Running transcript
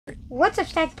What's up,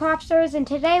 Stack Popsters? And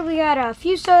today we got a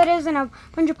few sodas and a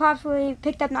bunch of pops we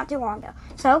picked up not too long ago.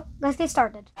 So, let's get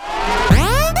started.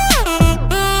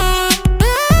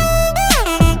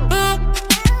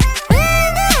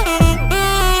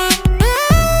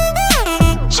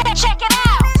 Check it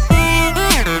out!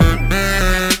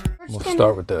 We'll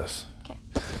start with this. Okay.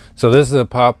 So this is a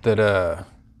pop that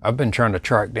I've been trying to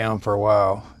track down for a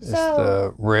while. It's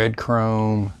the red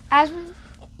chrome.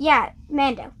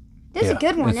 Mando. This is a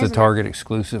good one, It's a Target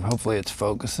exclusive. Hopefully it's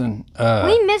focusing.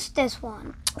 We missed this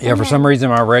one. Yeah, for some reason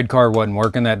my red card wasn't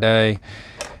working that day,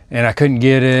 and I couldn't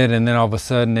get it. And then all of a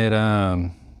sudden it,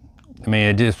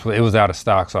 it was out of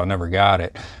stock, so I never got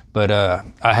it. But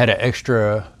I had an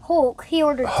extra Hulk. He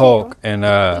ordered Hulk, two.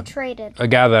 And we traded. A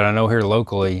guy that I know here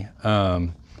locally,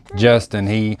 Justin,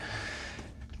 he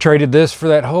traded this for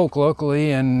that Hulk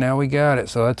locally, and now we got it.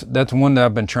 So that's one that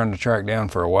I've been trying to track down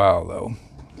for a while, though.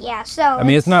 Yeah, so I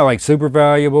mean, it's not like super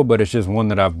valuable, but it's just one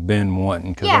that I've been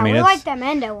wanting. Yeah, we like that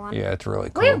Mando one. Yeah, it's really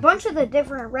cool. We have a bunch of the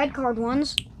different red card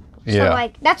ones. Yeah.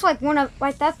 So that's one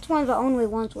of the only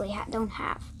ones we don't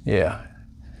have. Yeah,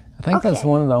 I think that's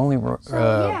one of the only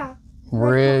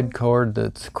red card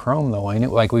that's chrome though, ain't it?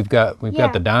 Like we've got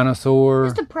the dinosaur.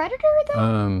 Is the Predator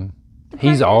though?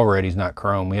 He's not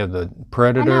chrome. We have the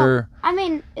Predator. I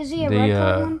mean, is he a red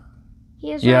card one?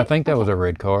 He is. Yeah, right? I think that was a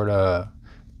red card.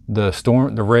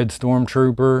 The red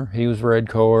Stormtrooper, he was red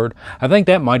card. I think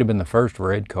that might have been the first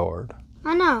red card.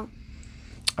 I know.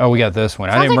 Oh, we got this one.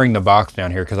 I didn't bring the box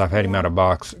down here because I've had him out of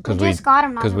box because we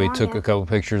took a couple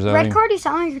pictures of him. Red card, you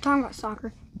sound like you're talking about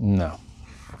soccer. No.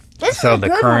 This so is a the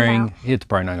good Krang, one it's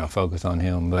probably not gonna focus on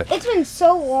him, but it's been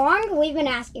so long. We've been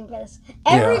asking for this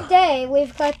every day.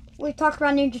 We've talked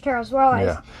about Ninja Turtles. We're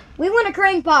always we want a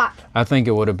Krang pop. I think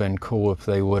it would have been cool if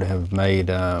they would have made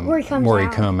where he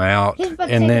come out,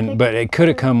 and then but it could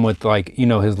have come with like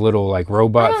his little like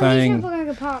robot thing.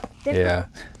 Yeah.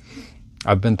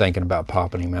 I've been thinking about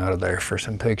popping him out of there for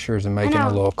some pictures and making a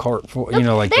little cart for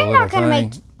like the little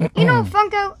thing.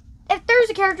 Funko. If there's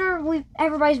a character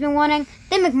everybody's been wanting,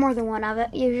 they make more than one of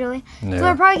it usually. Yeah. So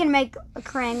they're probably gonna make a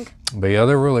Krang. But yeah,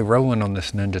 they're really rolling on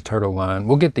this Ninja Turtle line.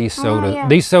 We'll get these sodas.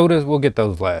 These sodas, we'll get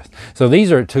those last. So these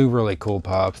are two really cool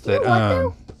pops that.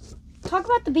 Talk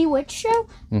about the Bewitched show.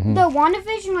 The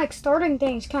WandaVision starting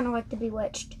thing's kind of like the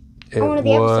Bewitched. It one of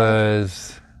the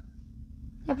was.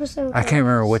 Episode. I can't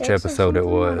remember which episode it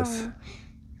was.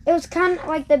 It was kind of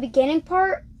like the beginning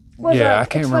part. I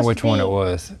can't remember which one it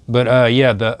was, but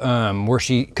where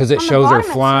she, because it shows her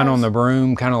flying on the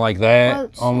broom, kind of like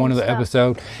that on one of the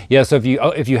episodes. Yeah, so if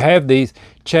you have these,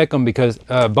 check them because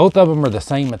both of them are the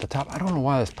same at the top. I don't know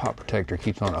why this pop protector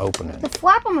keeps on opening. The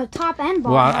flap on the top and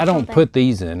bottom. Well, I don't put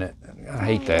these in it. I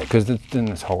hate that because then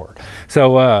it's hard.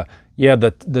 So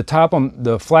the flap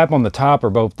on the top are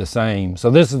both the same.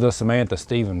 So this is the Samantha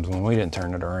Stevens one. We didn't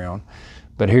turn it around,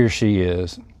 but here she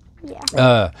is.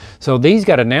 Yeah. So these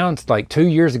got announced like 2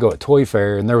 years ago at Toy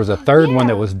Fair, and there was a third one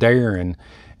that was Darren,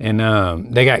 and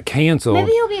they got canceled.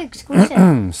 Maybe he'll be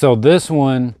exclusive. So this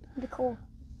one, be cool.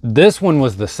 This one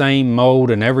was the same mold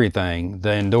and everything.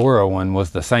 The Endora one was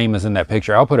the same as in that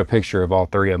picture. I'll put a picture of all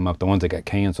three of them up, the ones that got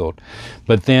canceled.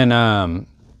 But then,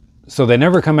 so they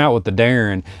never come out with the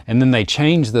Darren, and then they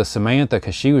changed the Samantha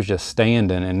because she was just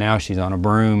standing, and now she's on a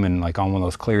broom and like on one of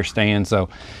those clear stands. So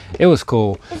it was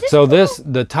cool. So cool?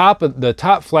 The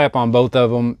top flap on both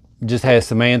of them just has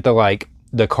Samantha like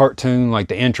the cartoon, like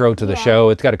the intro to the show.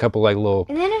 It's got a couple like little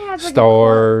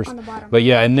stars on the bottom. But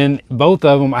yeah, and then both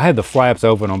of them, I had the flaps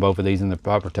open on both of these in the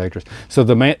pop protectors. So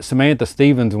the Samantha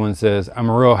Stevens one says, "I'm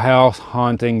a real house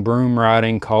haunting, broom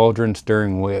riding, cauldron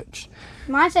stirring witch."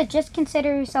 Mine said, "Just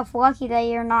consider yourself lucky that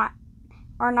you're not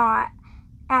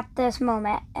at this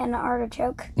moment an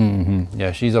artichoke."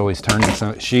 Yeah, she's always turning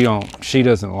some. She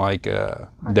doesn't like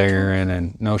Darren,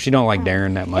 and no, she don't like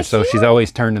Darren that much. So she's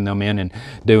always turning them in and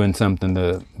doing something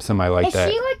to somebody like that.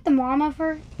 Is she like the mom of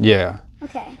her? Yeah.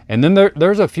 Okay. And then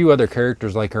there's a few other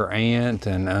characters like her aunt,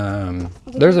 and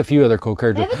there's a few other cool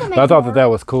characters. But I thought that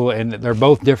was cool, and they're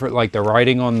both different. Like the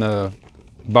writing on the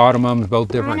bottom of them is both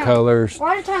different colors. A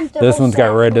lot of times this one's got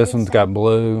red, this one's got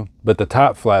blue, but the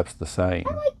top flap's the same.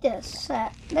 I like this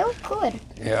set. They look good.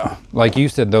 Yeah, like you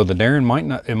said though, the Darren might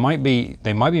not. They might be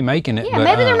making it. Yeah, but,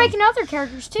 maybe they're making other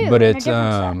characters too. But it's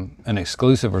an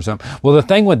exclusive or something. Well, the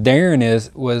thing with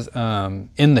Darren was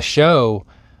in the show,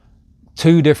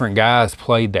 two different guys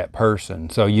played that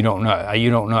person, so you don't know.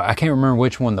 I can't remember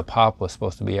which one the pop was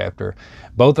supposed to be after.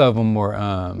 Both of them were.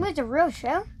 It's a real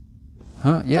show.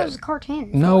 Huh? Yeah. It was a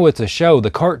cartoon. No, it's a show. The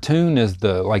cartoon is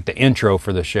the intro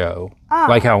for the show. Oh.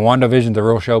 Like how WandaVision's a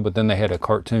real show, but then they had a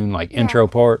cartoon intro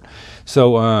part.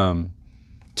 So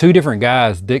two different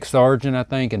guys, Dick Sargent, I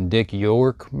think, and Dick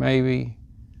York, maybe.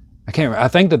 I can't remember. I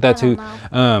think that's who.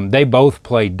 They both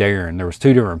played Darren. There was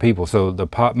two different people, so the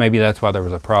pop. Maybe that's why there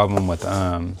was a problem with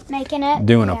making it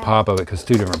doing a pop of it, because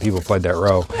two different people played that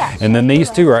role. Yeah, and then these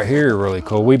two right here are really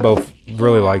cool. We both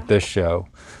really like this show.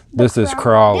 This is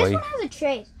Crawley. This one has a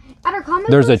chase. At our comic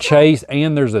There's a book shop, chase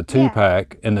and there's a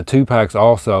 2-pack, and the 2-pack's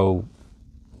also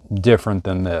different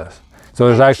than this. So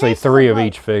there's actually 3 of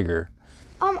each figure.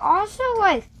 Also,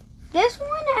 like, this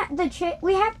one,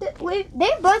 they have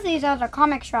both of these at a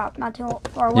comic shop, not too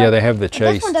far away. Yeah, they have the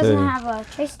chase, this one doesn't too. have a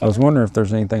chase sticker. I was wondering if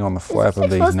there's anything on the flap of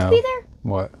these. Supposed No. to be there?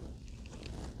 What?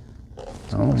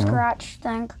 It's a little scratch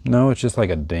thing. No, it's just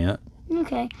like a dent.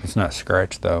 Okay. It's not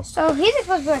scratched, though. So he's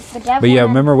supposed to be like the devil. But yeah,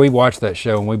 remember we watched that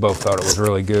show and we both thought it was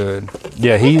really good.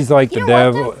 Yeah, he's like the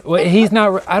devil. Well, he's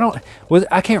not. I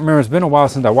can't remember. It's been a while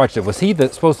since I watched it. Was he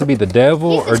supposed to be the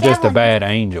devil or just a bad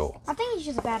angel? I think he's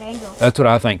just a bad angel. That's what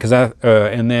I think. Cause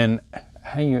and then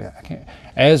I can't.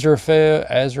 Azrael.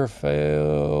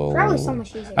 Probably so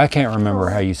much easier. I can't remember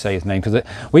how you say his name, because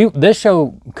this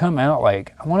show come out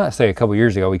like, I want to say a couple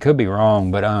years ago. We could be wrong,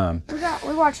 but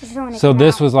we watched the show when it so came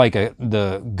this out. was like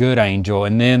the good angel,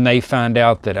 and then they find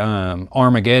out that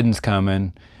Armageddon's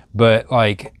coming, but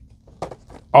like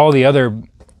all the other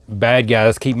bad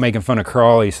guys keep making fun of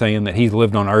Crawley, saying that he's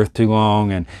lived on Earth too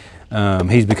long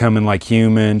and he's becoming like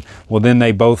human. Well, then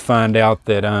they both find out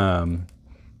that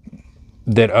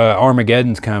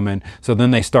Armageddon's coming, so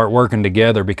then they start working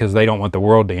together because they don't want the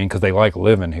world to end, because they like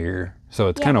living here. So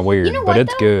it's kind of weird, you know but what,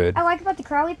 it's though, good. I like about the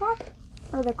Crowley pop,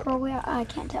 or the Crowley, I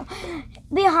can't tell.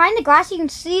 Behind the glass, you can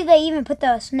see they even put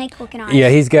the snake-looking eyes. Yeah,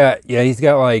 he's got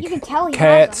like you can tell he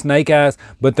cat, has them. snake eyes,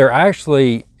 but they're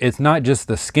actually, it's not just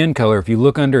the skin color. If you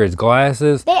look under his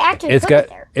glasses, They actually it's put got it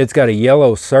there. it's got a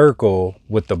yellow circle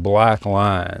with the black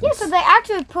lines. Yeah, so they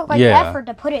actually put like effort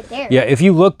to put it there. Yeah, if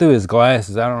you look through his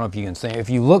glasses, I don't know if you can see. If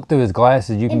you look through his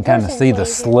glasses, you can kind of person, see the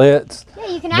so slits. Yeah,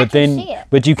 you can But actually then, see it.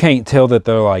 but you can't tell that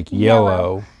they're like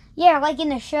yellow. Yeah, like in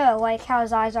the show, like how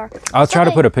his eyes are. I'll try to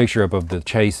put a picture up of the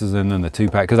chases and then the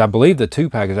 2-pack, because I believe the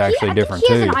 2-pack is actually different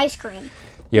he has too. an ice cream.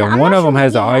 Yeah, I'm one not of them sure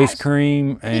has the what he ice has.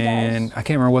 cream, and I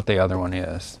can't remember what the other one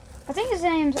is. I think his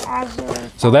name's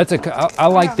Azure. So that's I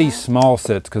like these small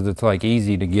sets because it's like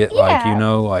easy to get, like, you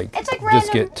know, like It's like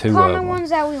just random get 2 of common them. ones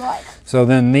that we like. So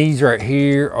then these right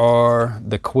here are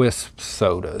the Quisp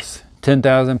sodas,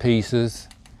 10,000 pieces.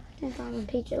 10,000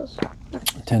 peaches.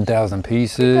 10,000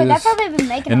 pieces. Okay, that's how they've been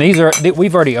making And them. these are,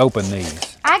 we've already opened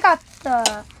these. I got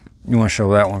the... You want to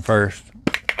show that one first?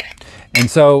 And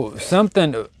so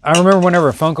I remember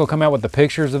whenever Funko come out with the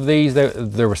pictures of these,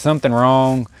 there was something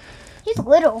wrong. He's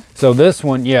little. So this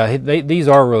one, yeah, these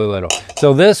are really little.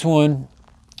 So this one,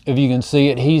 if you can see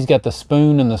it, he's got the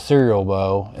spoon and the cereal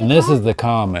bowl. And this is the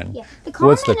common. Yeah. The common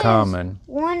What's the is common?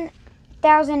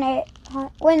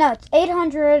 1,800... Wait, no, it's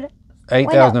 800...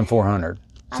 8,400.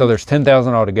 So there's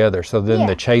 10,000 altogether. So then Yeah.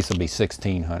 the chase will be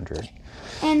 1,600.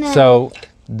 And then... So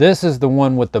this is the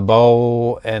one with the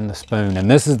bowl and the spoon.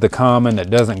 And this is the common that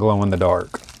doesn't glow in the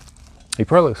dark. He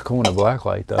probably looks cool in a black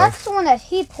light, though. That's the one that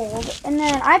he pulled. And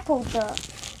then I pulled the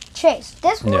chase.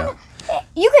 This one... Yeah.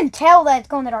 You can tell that it's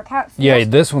going the dark house. Yeah,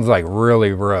 this one's like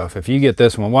really rough. If you get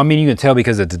this one, well, I mean, you can tell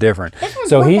because it's different. This one's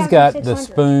So he's got the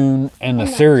 1,600. spoon and the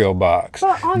cereal box.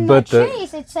 But on the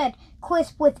chase, it said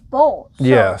Quisp with bowl. So,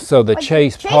 yeah, so the like,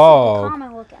 chase is the pog,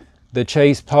 common looking. the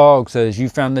chase pog says you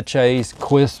found the chase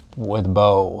Quisp with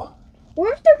bowl. I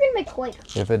wonder if they're gonna make later.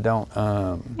 If it don't,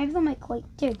 Maybe they'll make later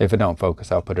too. if it don't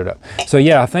focus, I'll put it up. So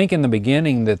yeah, I think in the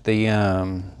beginning that the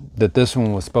that this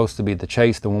one was supposed to be the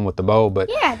chase, the one with the bowl, but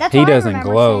Yeah, that's he what I doesn't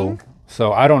remember glow. seeing.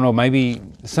 So I don't know, maybe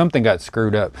something got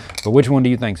screwed up. But which one do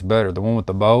you think's better, the one with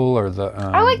the bowl or the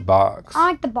box? I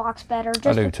like the box better.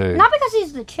 I do too. Not because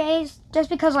he's the chase, just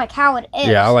because like how it is.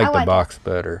 Yeah, I like the it. box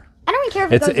better. I don't even care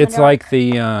if it goes in the It's dark. like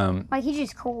the Like he's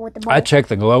just cool with the bowl. I checked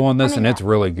the glow on this, I mean, and it's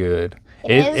really good.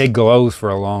 It is? It glows for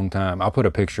a long time. I'll put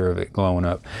a picture of it glowing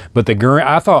up. But the green,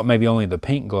 I thought maybe only the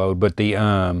pink glowed, but the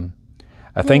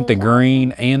I think the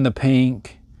green and the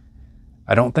pink,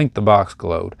 I don't think the box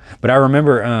glowed. But I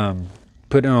remember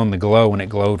putting it on the glow, and it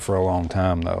glowed for a long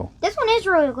time though. This one is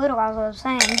really little, as I was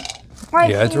saying. Like,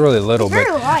 Yeah, it's really little, very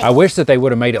but light. I wish that they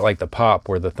would have made it like the pop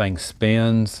where the thing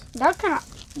spins. That's kind of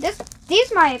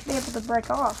these might be able to break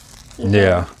off.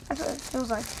 Yeah. That's what it feels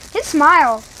like. His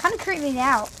smile kind of creeped me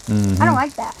out. I don't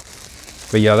like that.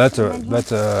 But yeah, that's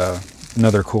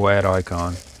another cool ad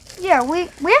icon. Yeah, we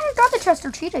haven't got the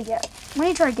Chester Cheetah yet. We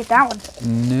need to try to get that one.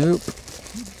 Nope.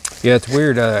 Yeah, it's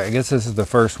weird. I guess this is the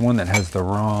first one that has the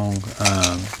wrong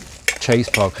chase Chase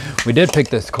Pog. We did pick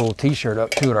this cool T-shirt up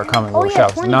too at our comic book yeah,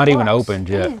 shop. It's not even $20. opened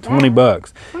yet. Ain't 20 bad.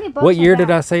 bucks. 20 bucks. What year ain't did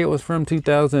bad. I say it was from?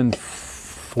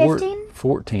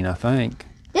 2014, I think.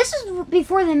 This is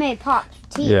before they made Pop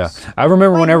tees. Yeah, I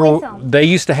remember Wait, whenever with them. they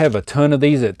used to have a ton of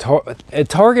these at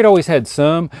Target. Always had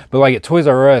some, but like at Toys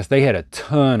R Us, they had a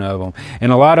ton of them,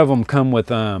 and a lot of them come with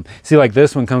see, like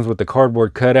this one comes with the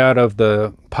cardboard cutout of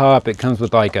the Pop. It comes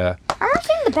with like a I remember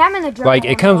seeing the Batman the Joker. like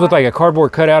it comes with like a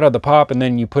cardboard cutout of the Pop, and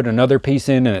then you put another piece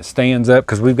in, and it stands up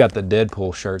because we've got the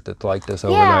Deadpool shirt that's like this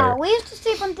over Yeah, there. we used to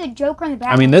see from the Joker and the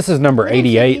Batman. I mean, this is number We didn't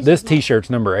see 88. these This as much. T-shirt's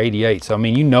number 88. So I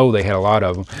mean, you know they had a lot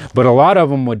of them, but a lot of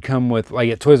them would come with like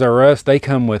at Toys R Us. They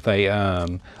come with a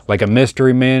like a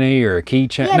mystery mini or a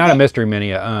keychain. Yeah, Not a mystery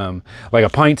mini. Like a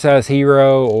pint-sized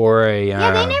hero or a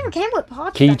Yeah, they never came with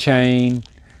Pops. keychain.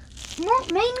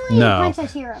 Mainly No.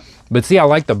 Princess Hero. But see, I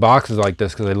like the boxes like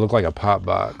this because they look like a pop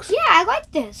box. Yeah, I like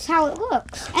this, how it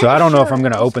looks. So I don't know if I'm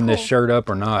going to to open this shirt up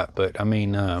or not, but I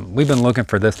mean, we've been looking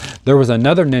for this. There was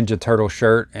another Ninja Turtle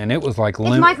shirt, and it was like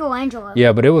It's Michelangelo.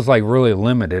 Yeah, but it was like really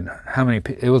limited. How many?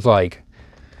 It was like,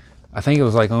 I think it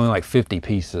was like only like 50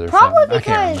 pieces or Probably something. I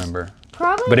can't because- remember.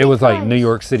 Probably But it was like because- New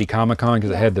York City Comic Con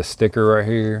because it had the sticker right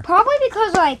here. Probably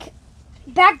because, like,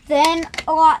 back then,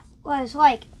 a lot was,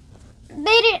 like,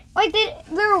 they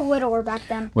were littler back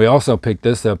then. We also picked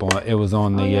this up on. It was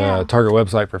on the yeah. Target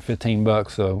website for 15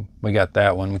 bucks, so we got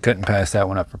that one. We couldn't pass that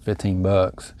one up for 15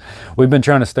 bucks. We've been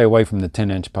trying to stay away from the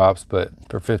 10-inch pops, but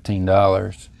for $15. And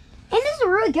this is a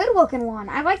really good looking one.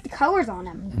 I like the colors on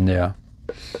him. Yeah.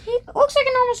 He looks like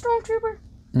a normal stormtrooper,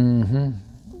 Mm-hmm.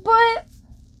 but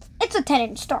it's a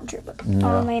 10-inch stormtrooper. You know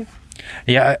what I mean?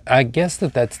 Yeah, I guess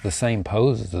that's the same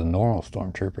pose as the normal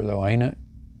Stormtrooper, though, ain't it?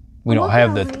 We I'm don't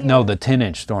have the looking over the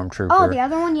 10-inch Stormtrooper. Oh, the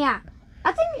other one, yeah.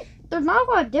 I think there's not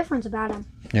a lot of difference about him.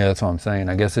 Yeah, that's what I'm saying.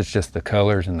 I guess it's just the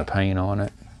colors and the paint on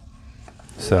it.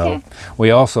 So Okay. we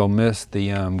also missed the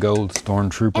gold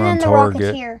Stormtrooper And on then the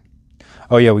Target. Rocketeer.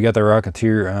 Oh yeah, we got the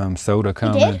Rocketeer soda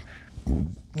coming.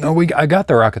 did? No, I got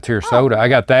the Rocketeer soda. I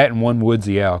got that and one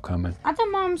Woodsy Owl coming. I thought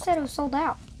Mom said it was sold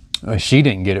out. She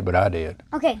didn't get it, but I did.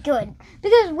 Okay, good.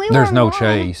 Because we There's were no online.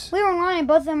 chase. We were online and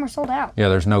both of them were sold out. Yeah,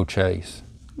 there's no chase.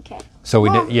 Okay. So we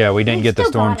Well, did. Yeah, we didn't we get the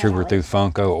still got it, Stormtrooper at through least.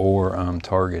 Funko or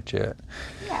Target yet.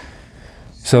 Yeah.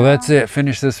 So that's it.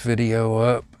 Finish this video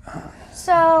up.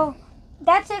 So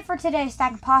that's it for today's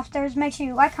Stack of Popsters. Make sure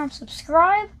you like, comment,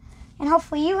 subscribe, and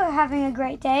hopefully you are having a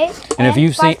great day. And if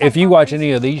you've bye, seen, Stack if you Popsters. watch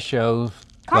any of these shows,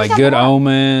 Comment like down Good below.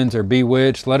 Omens or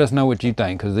Bewitched, let us know what you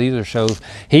think because these are shows.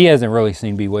 He hasn't really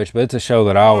seen Bewitched, but it's a show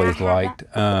that I always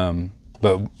haven't. liked.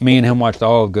 But me and him watched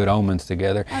all of Good Omens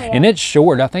together, Oh, yeah. and it's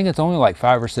short. I think it's only like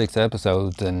 5 or 6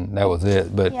 episodes, and that was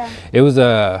it. But Yeah. it was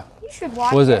You should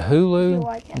watch was it. it Hulu? You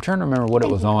like it. I'm trying to remember what it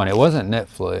was on. It wasn't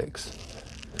Netflix.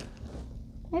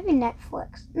 Maybe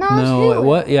Netflix. No, No, it's Hulu. it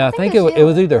was. Yeah, I think it was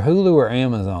Hulu. either Hulu or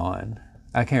Amazon.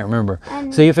 I can't remember.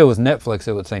 And- See, if it was Netflix,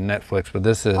 it would say Netflix, but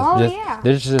this is Oh, just, yeah.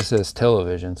 this just says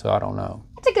television, so I don't know.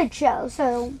 It's a good show,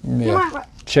 so you Yeah. might.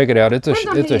 Check it out. It's Depends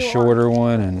on a who you are. shorter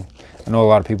one, and I know a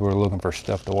lot of people are looking for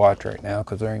stuff to watch right now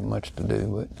because there ain't much to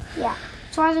do. Yeah.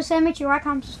 So as I said, make sure you like,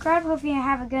 comment, subscribe. Hope you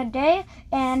have a good day,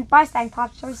 and bye, Stack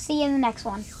Popsters. See you in the next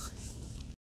one.